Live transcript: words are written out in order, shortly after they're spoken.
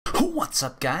What's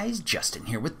up guys, Justin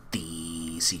here with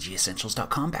the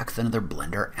CGEssentials.com, back with another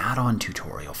Blender add-on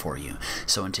tutorial for you.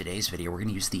 So in today's video we're going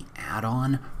to use the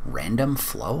add-on Random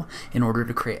Flow in order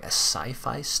to create a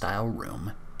sci-fi style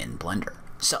room in Blender.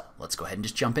 So let's go ahead and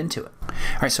just jump into it.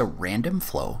 Alright, so Random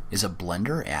Flow is a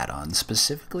Blender add-on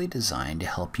specifically designed to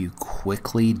help you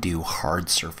quickly do hard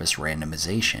surface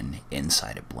randomization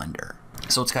inside of Blender.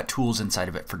 So it's got tools inside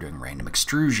of it for doing random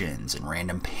extrusions and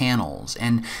random panels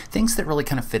and things that really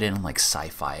kind of fit in like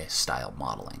sci-fi style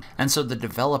modeling. And so the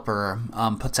developer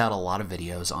puts out a lot of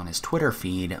videos on his Twitter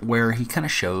feed where he kind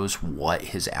of shows what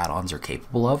his add-ons are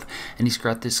capable of. And he's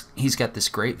got this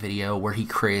great video where he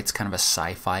creates kind of a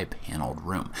sci-fi paneled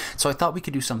room. So I thought we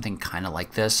could do something kind of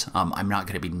like this. I'm not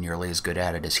going to be nearly as good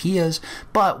at it as he is,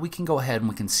 but we can go ahead and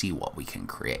we can see what we can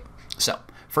create. So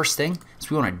first thing is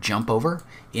we want to jump over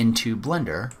into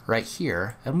Blender right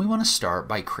here, and we want to start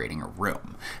by creating a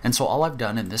room. And so all I've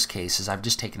done in this case is I've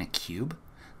just taken a cube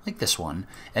like this one,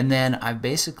 and then I've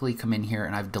basically come in here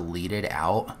and I've deleted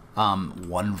out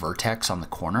one vertex on the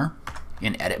corner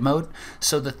in edit mode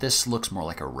so that this looks more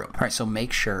like a room. All right, so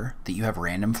make sure that you have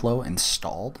Random Flow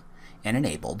installed and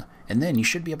enabled, and then you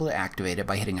should be able to activate it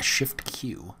by hitting a Shift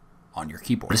Q on your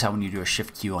keyboard. Notice how when you do a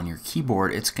Shift Q on your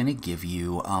keyboard, it's going to give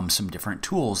you some different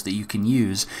tools that you can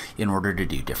use in order to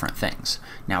do different things.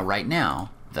 Now right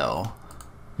now though,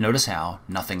 notice how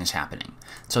nothing is happening.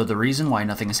 So the reason why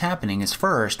nothing is happening is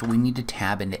first we need to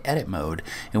tab into edit mode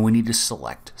and we need to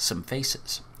select some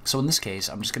faces. So in this case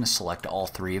I'm just going to select all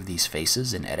three of these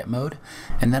faces in edit mode,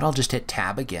 and then I'll just hit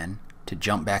tab again to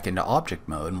jump back into object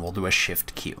mode, and we'll do a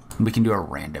Shift Q. We can do a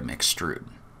random extrude,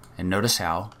 and notice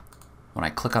how when I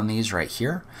click on these right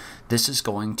here, this is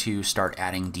going to start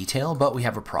adding detail, but we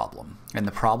have a problem. And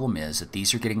the problem is that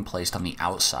these are getting placed on the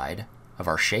outside of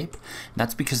our shape. And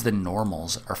that's because the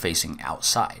normals are facing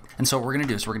outside. And so what we're going to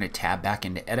do is we're going to tab back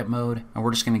into edit mode, and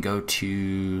we're just going to go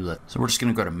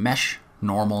to mesh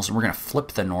normals, and we're going to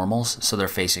flip the normals so they're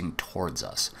facing towards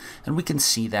us. And we can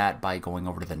see that by going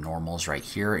over to the normals right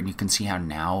here, and you can see how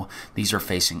now these are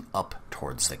facing up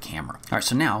towards the camera. All right,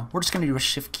 so now we're just going to do a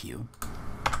Shift Q.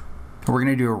 We're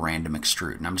going to do a random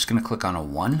extrude, and I'm just going to click on a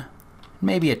 1,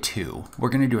 maybe a 2. We're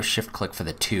going to do a shift click for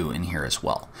the 2 in here as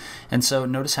well. And so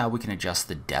notice how we can adjust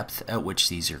the depth at which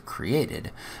these are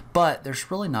created, but there's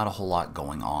really not a whole lot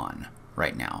going on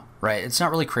right now, right? It's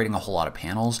not really creating a whole lot of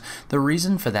panels. The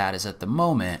reason for that is at the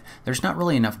moment, there's not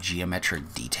really enough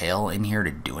geometric detail in here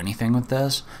to do anything with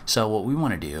this. So what we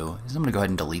want to do is I'm going to go ahead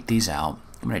and delete these out.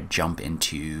 I'm going to jump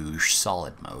into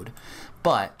solid mode.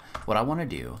 But what I want to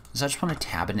do is I just want to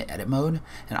tab into edit mode,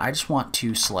 and I just want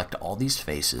to select all these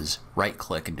faces, right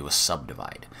click, and do a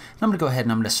subdivide. And I'm going to go ahead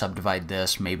and I'm going to subdivide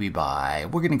this maybe by,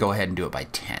 we're going to go ahead and do it by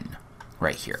 10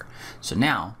 right here. So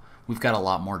now we've got a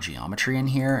lot more geometry in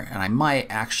here, and I might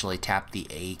actually tap the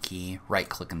A key, right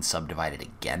click, and subdivide it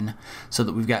again so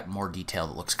that we've got more detail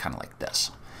that looks kind of like this.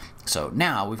 So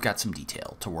now we've got some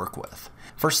detail to work with.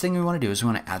 First thing we want to do is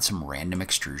we want to add some random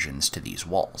extrusions to these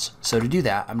walls. So to do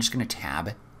that, I'm just going to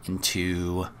tab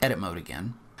into edit mode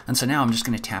again. And so now I'm just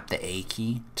going to tap the A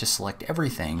key to select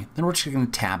everything. Then we're just going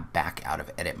to tab back out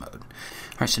of edit mode.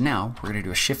 All right, so now we're going to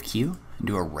do a Shift Q and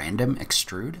do a random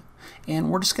extrude. And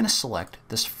we're just going to select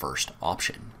this first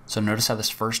option. So notice how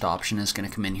this first option is going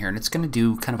to come in here, and it's going to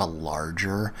do kind of a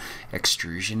larger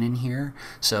extrusion in here.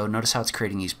 So notice how it's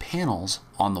creating these panels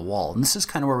on the wall. And this is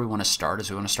kind of where we want to start, is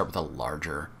we want to start with a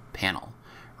larger panel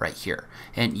right here.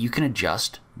 And you can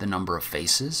adjust the number of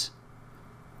faces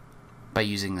by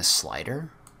using this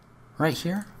slider right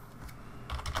here.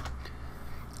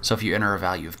 So if you enter a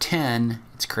value of 10,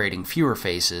 it's creating fewer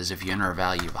faces. If you enter a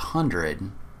value of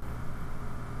 100,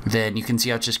 then you can see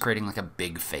how it's just creating like a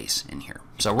big face in here.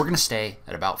 So we're going to stay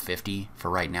at about 50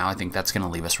 for right now. I think that's going to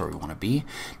leave us where we want to be.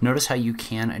 Notice how you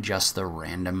can adjust the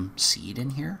random seed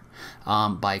in here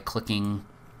by clicking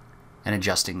and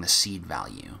adjusting the seed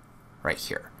value right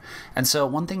here. And so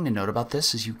one thing to note about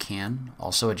this is you can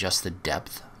also adjust the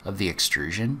depth of the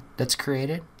extrusion that's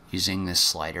created using this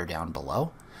slider down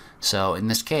below. So in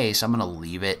this case, I'm going to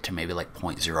leave it to maybe like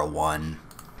 0.01.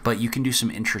 But you can do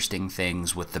some interesting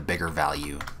things with the bigger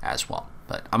value as well.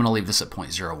 But I'm going to leave this at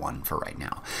 0.01 for right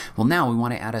now. Well, now we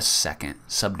want to add a second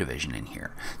subdivision in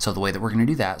here. So the way that we're going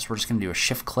to do that is we're just going to do a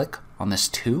shift click on this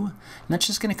 2, and that's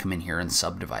just going to come in here and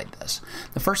subdivide this.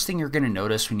 The first thing you're going to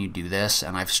notice when you do this,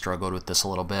 and I've struggled with this a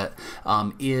little bit,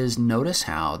 is notice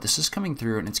how this is coming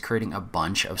through and it's creating a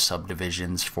bunch of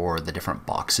subdivisions for the different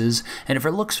boxes, and if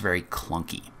it looks very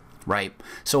clunky. Right?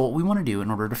 So what we want to do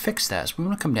in order to fix that is we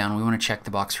want to come down and we want to check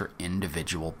the box for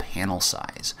individual panel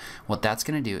size. What that's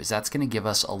going to do is that's going to give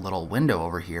us a little window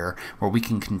over here where we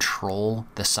can control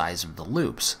the size of the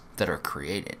loops that are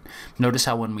created. Notice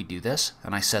how when we do this,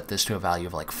 and I set this to a value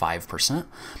of like 5%,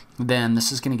 then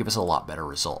this is going to give us a lot better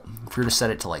result. If we were to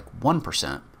set it to like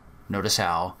 1%, notice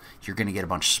how you're going to get a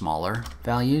bunch smaller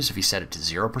values. If you set it to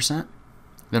 0%,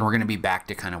 then we're going to be back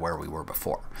to kind of where we were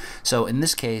before. So in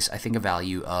this case, I think a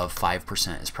value of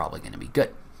 5% is probably going to be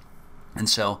good. And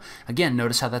so again,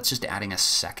 notice how that's just adding a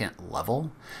second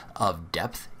level of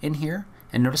depth in here.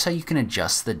 And notice how you can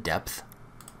adjust the depth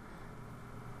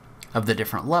of the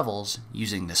different levels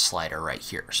using this slider right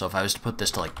here. So if I was to put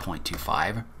this to like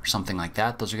 0.25 or something like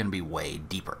that, those are going to be way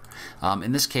deeper.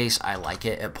 In this case, I like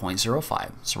it at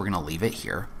 0.05, so we're going to leave it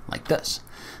here like this.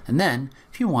 And then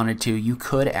if you wanted to, you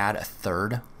could add a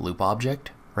third loop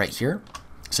object right here.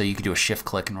 So you could do a shift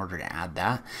click in order to add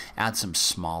that, add some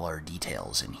smaller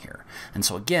details in here. And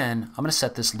so again, I'm going to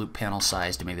set this loop panel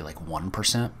size to maybe like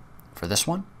 1% for this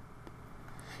one.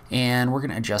 And we're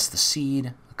going to adjust the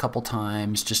seed a couple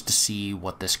times just to see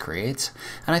what this creates.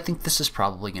 And I think this is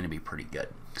probably going to be pretty good.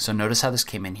 So notice how this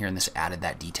came in here and this added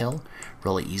that detail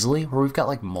really easily, where we've got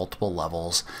like multiple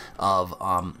levels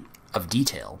of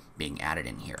detail being added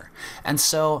in here. And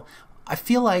so I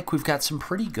feel like we've got some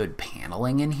pretty good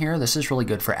paneling in here. This is really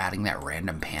good for adding that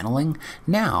random paneling.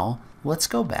 Now let's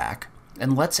go back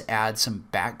and let's add some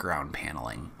background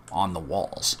paneling on the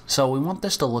walls. So we want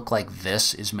this to look like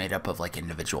this is made up of like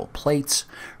individual plates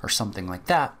or something like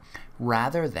that,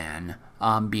 rather than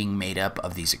being made up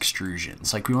of these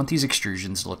extrusions. Like we want these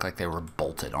extrusions to look like they were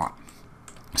bolted on.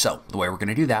 So the way we're going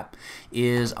to do that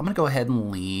is I'm going to go ahead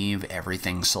and leave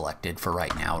everything selected for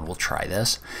right now, and we'll try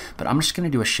this. But I'm just going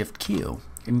to do a Shift Q.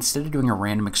 Instead of doing a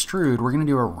random extrude, we're going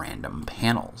to do a random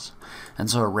panels. And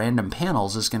so a random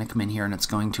panels is going to come in here and it's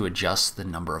going to adjust the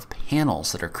number of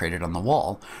panels that are created on the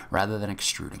wall rather than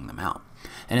extruding them out.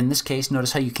 And in this case,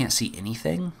 notice how you can't see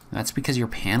anything? That's because your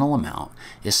panel amount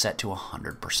is set to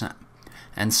 100%.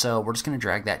 And so we're just going to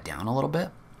drag that down a little bit.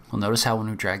 Well, notice how when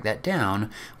we drag that down,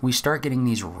 we start getting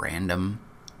these random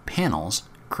panels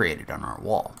created on our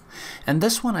wall. And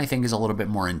this one I think is a little bit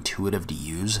more intuitive to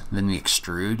use than the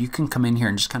extrude. You can come in here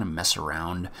and just kind of mess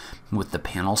around with the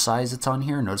panel size that's on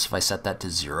here. Notice if I set that to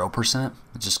 0%,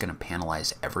 it's just going to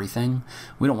panelize everything.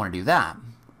 We don't want to do that,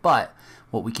 but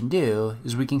what we can do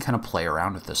is we can kind of play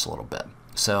around with this a little bit.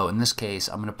 So in this case,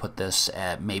 I'm going to put this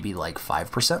at maybe like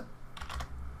 5%.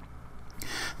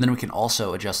 Then we can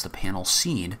also adjust the panel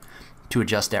seed to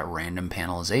adjust that random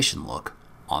panelization look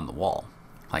on the wall,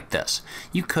 like this.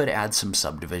 You could add some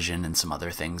subdivision and some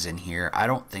other things in here. I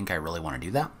don't think I really want to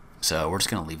do that, so we're just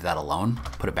going to leave that alone,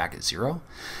 put it back at 0.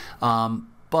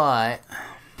 But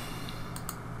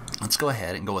let's go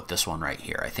ahead and go with this one right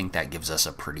here. I think that gives us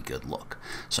a pretty good look.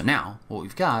 So now what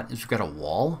we've got is we've got a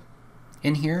wall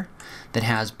in here that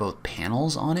has both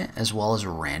panels on it as well as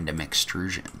random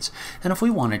extrusions. And if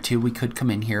we wanted to, we could come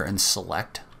in here and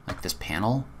select like this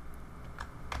panel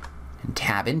and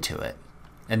tab into it.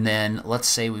 And then let's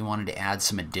say we wanted to add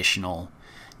some additional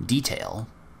detail,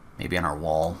 maybe on our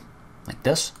wall like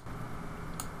this.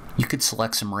 You could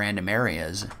select some random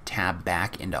areas, tab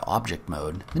back into object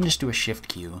mode, then just do a Shift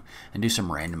Q and do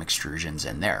some random extrusions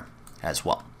in there as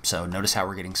well. So notice how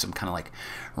we're getting some kind of like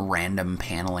random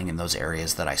paneling in those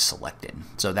areas that I selected.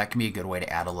 So that can be a good way to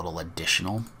add a little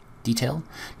additional detail.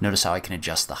 Notice how I can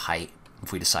adjust the height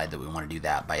if we decide that we want to do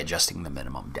that by adjusting the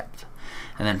minimum depth.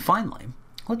 And then finally,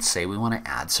 let's say we want to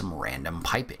add some random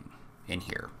piping in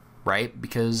here, right?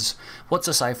 Because what's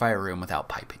a sci-fi room without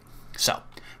piping? So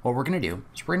what we're going to do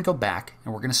is we're going to go back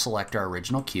and we're going to select our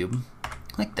original cube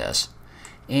like this.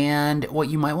 And what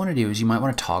you might want to do is you might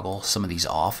want to toggle some of these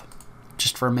off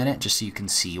just for a minute, just so you can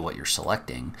see what you're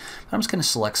selecting. But I'm just going to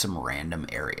select some random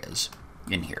areas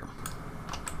in here.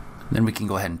 Then we can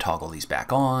go ahead and toggle these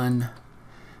back on.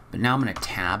 But now I'm going to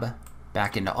tab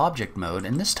back into object mode,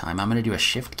 and this time I'm going to do a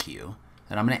Shift Q,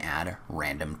 and I'm going to add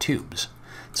random tubes.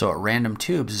 So what random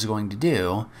tubes is going to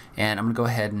do, and I'm going to go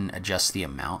ahead and adjust the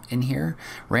amount in here.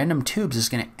 Random tubes is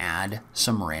going to add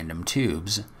some random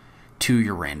tubes to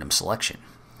your random selection.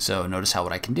 So notice how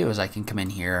what I can do is I can come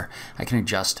in here, I can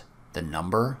adjust the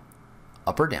number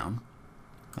up or down,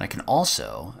 and I can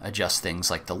also adjust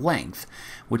things like the length,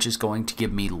 which is going to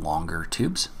give me longer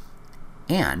tubes,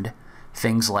 and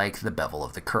things like the bevel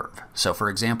of the curve. So for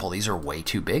example, these are way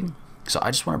too big, so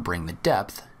I just want to bring the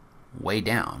depth way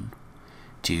down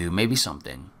to maybe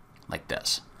something like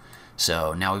this.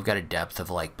 So now we've got a depth of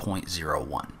like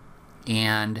 0.01,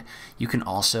 and you can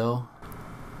also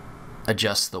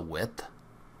adjust the width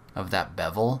of that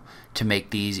bevel to make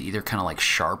these either kind of like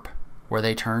sharp where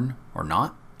they turn or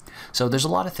not. So there's a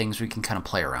lot of things we can kind of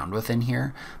play around with in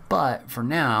here, but for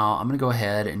now I'm going to go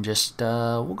ahead and just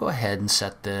we'll go ahead and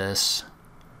set this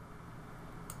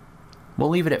We'll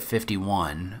leave it at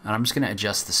 51, and I'm just going to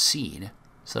adjust the seed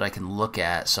so that I can look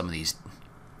at some of these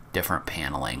different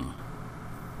paneling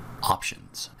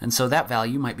options. And so that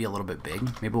value might be a little bit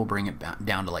big. Maybe we'll bring it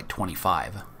down to like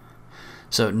 25.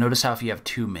 So notice how if you have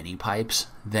too many pipes,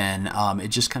 then it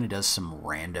just kind of does some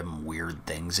random weird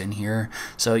things in here.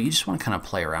 So you just want to kind of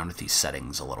play around with these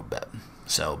settings a little bit.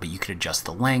 So, but you could adjust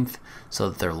the length so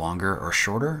that they're longer or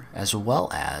shorter, as well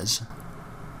as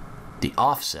the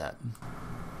offset,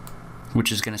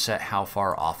 which is going to set how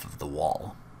far off of the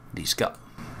wall these go.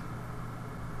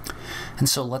 And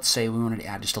so let's say we wanted to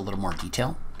add just a little more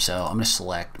detail. So I'm going to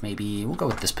select, maybe we'll go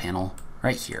with this panel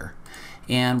right here.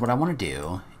 And what I want to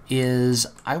do is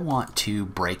I want to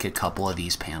break a couple of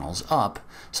these panels up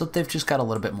so that they've just got a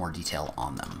little bit more detail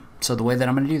on them. So the way that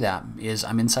I'm going to do that is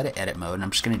I'm inside of edit mode and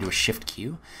I'm just going to do a shift Q.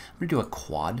 I'm going to do a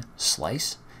quad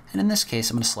slice. And in this case,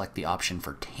 I'm going to select the option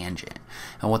for tangent.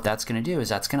 And what that's going to do is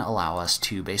that's going to allow us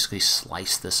to basically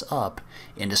slice this up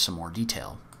into some more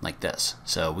detail like this.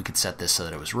 So we could set this so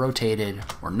that it was rotated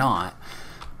or not.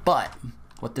 But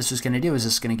what this is going to do is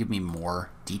it's going to give me more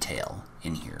detail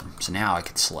in here. So now I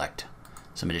could select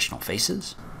some additional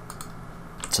faces.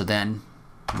 So then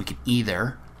we could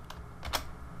either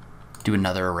do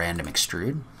another random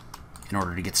extrude in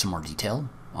order to get some more detail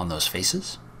on those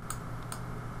faces.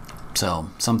 So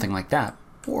something like that.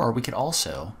 Or we could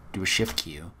also do a shift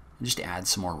Q and just add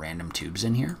some more random tubes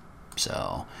in here.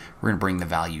 So we're going to bring the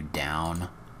value down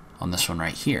on this one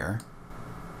right here.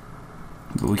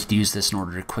 But we could use this in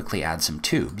order to quickly add some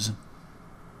tubes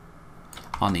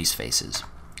on these faces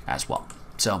as well.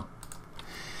 So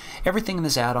everything in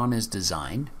this add-on is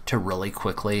designed to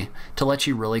let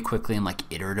you really quickly and like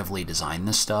iteratively design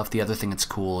this stuff. The other thing that's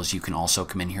cool is you can also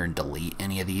come in here and delete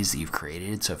any of these that you've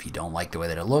created. So if you don't like the way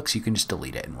that it looks, you can just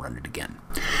delete it and run it again.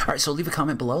 All right, so leave a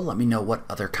comment below. Let me know what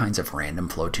other kinds of random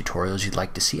flow tutorials you'd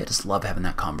like to see. I just love having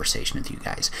that conversation with you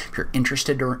guys. If you're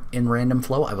interested in random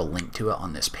flow, I will link to it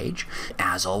on this page.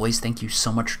 As always, thank you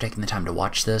so much for taking the time to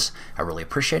watch this. I really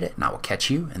appreciate it, and I will catch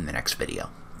you in the next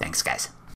video. Thanks, guys.